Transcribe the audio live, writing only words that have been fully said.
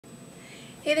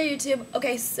Hey there YouTube.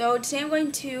 Okay, so today I'm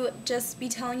going to just be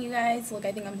telling you guys, look,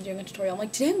 I think I'm doing a tutorial. I'm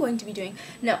like, today I'm going to be doing,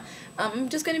 no, I'm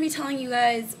just going to be telling you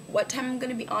guys what time I'm going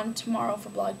to be on tomorrow for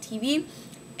Blog TV.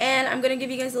 And I'm going to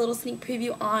give you guys a little sneak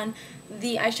preview on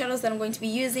the eyeshadows that I'm going to be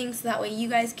using, so that way you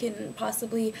guys can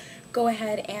possibly go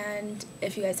ahead and,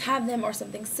 if you guys have them or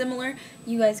something similar,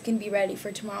 you guys can be ready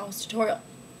for tomorrow's tutorial.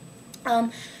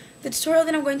 The tutorial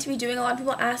that I'm going to be doing, a lot of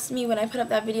people asked me when I put up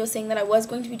that video saying that I was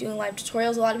going to be doing live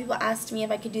tutorials, a lot of people asked me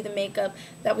if I could do the makeup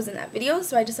that was in that video,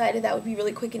 so I decided that would be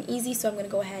really quick and easy, so I'm going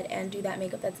to go ahead and do that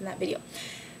makeup that's in that video.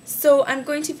 So I'm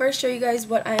going to first show you guys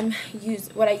what I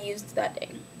used that day.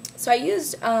 So I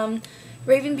used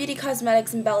Raven Beauty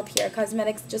Cosmetics and Bella Pierre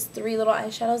Cosmetics, just 3 little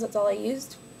eyeshadows, that's all I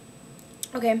used.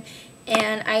 Okay,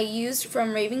 and I used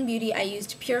from Raven Beauty, I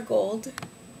used Pure Gold.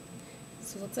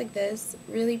 So it looks like this,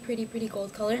 really pretty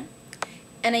gold color.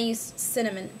 And I used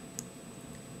cinnamon,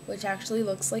 which actually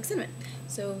looks like cinnamon.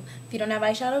 So if you don't have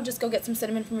eyeshadow, just go get some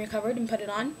cinnamon from your cupboard and put it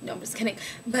on. No, I'm just kidding.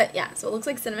 But yeah, so it looks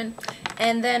like cinnamon.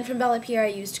 And then from Bella Pierre, I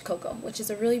used Cocoa, which is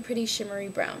a really pretty shimmery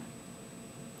brown.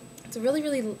 It's a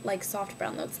really like soft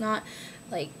brown though. It's not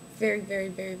like very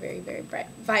bright,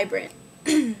 vibrant.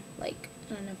 Like,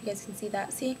 I don't know if you guys can see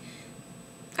that. See?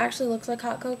 Actually looks like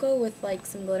hot cocoa with like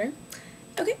some glitter.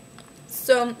 Okay.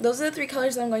 So those are the 3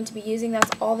 colors that I'm going to be using. That's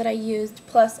all that I used.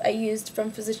 Plus I used from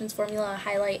Physicians Formula a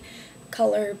highlight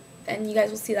color, and you guys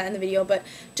will see that in the video. But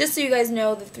just so you guys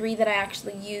know, the 3 that I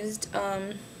actually used,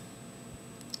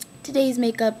 today's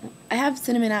makeup, I have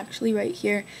cinnamon actually right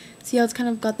here. See how it's kind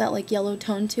of got that like yellow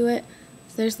tone to it?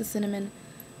 So there's the cinnamon.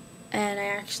 And I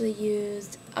actually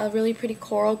used a really pretty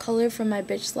coral color from my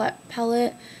Bitch Slap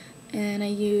palette. And I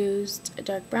used a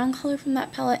dark brown color from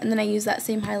that palette, and then I used that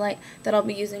same highlight that I'll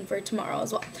be using for tomorrow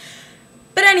as well.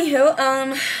 But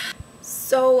anywho,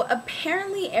 so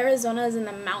apparently Arizona is in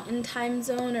the mountain time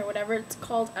zone, or whatever it's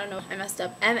called. I don't know, I messed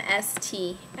up.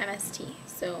 MST.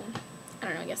 So, I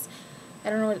don't know, I guess. I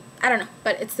don't know,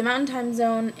 but it's the mountain time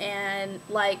zone, and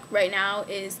like right now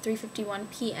is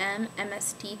 3:51 p.m.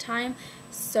 MST time.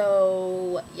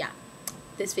 So, yeah.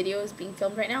 This video is being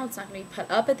filmed right now. It's not going to be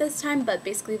put up at this time, but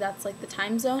basically that's like the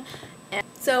time zone. And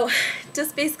so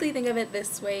just basically think of it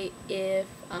this way: if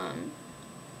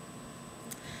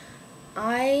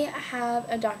I have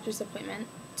a doctor's appointment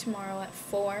tomorrow at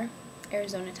 4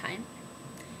 Arizona time,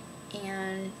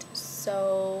 and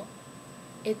so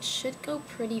it should go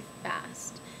pretty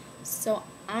fast. So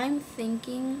I'm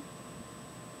thinking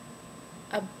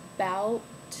about,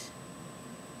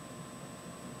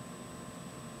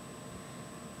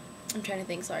 I'm trying to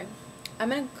think, sorry. I'm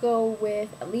going to go with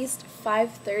at least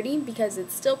 5:30 because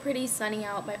it's still pretty sunny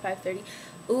out by 5:30.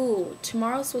 Ooh,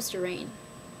 tomorrow's supposed to rain.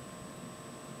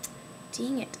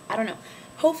 Dang it. I don't know.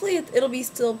 Hopefully it'll be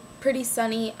still pretty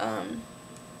sunny.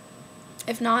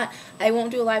 If not, I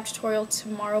won't do a live tutorial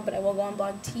tomorrow, but I will go on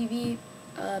Blog TV.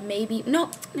 Maybe.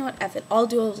 No, you know what? F it. I'll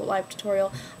do a live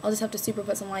tutorial. I'll just have to super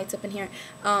put some lights up in here.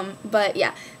 But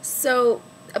yeah. So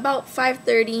about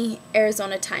 5:30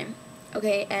 Arizona time.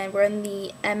 Okay, and we're in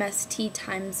the MST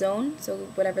time zone, so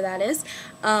whatever that is.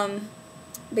 But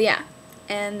yeah,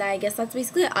 and I guess that's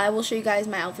basically it. I will show you guys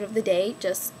my outfit of the day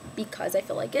just because I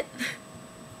feel like it.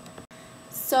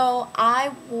 So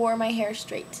I wore my hair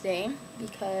straight today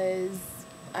because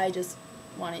I just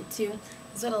wanted to.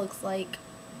 This is what it looks like.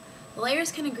 The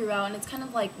layers kind of grew out, and it's kind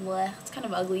of like, bleh, it's kind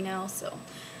of ugly now, so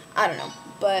I don't know.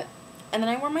 But, and then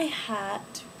I wore my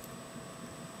hat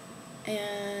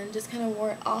and just kind of wore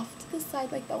it off to the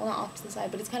side like that. Well, not off to the side,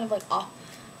 but it's kind of like off,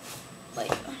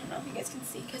 like, I don't know if you guys can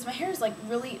see, because my hair is like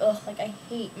really, like I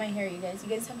hate my hair, you guys. You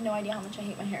guys have no idea how much I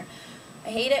hate my hair. I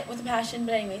hate it with a passion,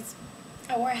 but anyways,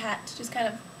 I wore a hat to just kind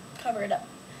of cover it up.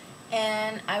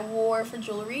 And I wore, for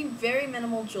jewelry, very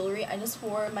minimal jewelry. I just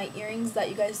wore my earrings that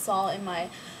you guys saw in my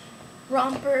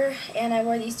romper, and I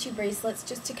wore these 2 bracelets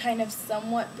just to kind of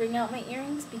somewhat bring out my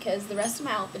earrings, because the rest of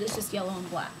my outfit is just yellow and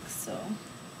black, so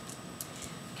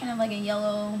kind of like a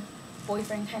yellow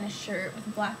boyfriend kind of shirt with a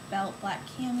black belt, black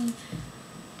cami,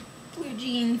 blue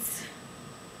jeans,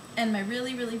 and my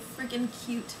really freaking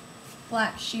cute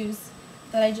black shoes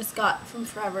that I just got from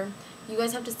Forever. You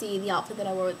guys have to see the outfit that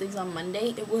I wore with these on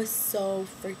Monday. It was so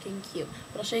freaking cute.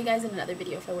 But I'll show you guys in another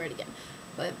video if I wear it again.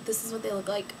 But this is what they look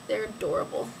like. They're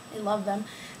adorable. I love them.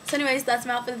 So anyways, that's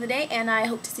my outfit of the day, and I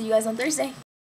hope to see you guys on Thursday.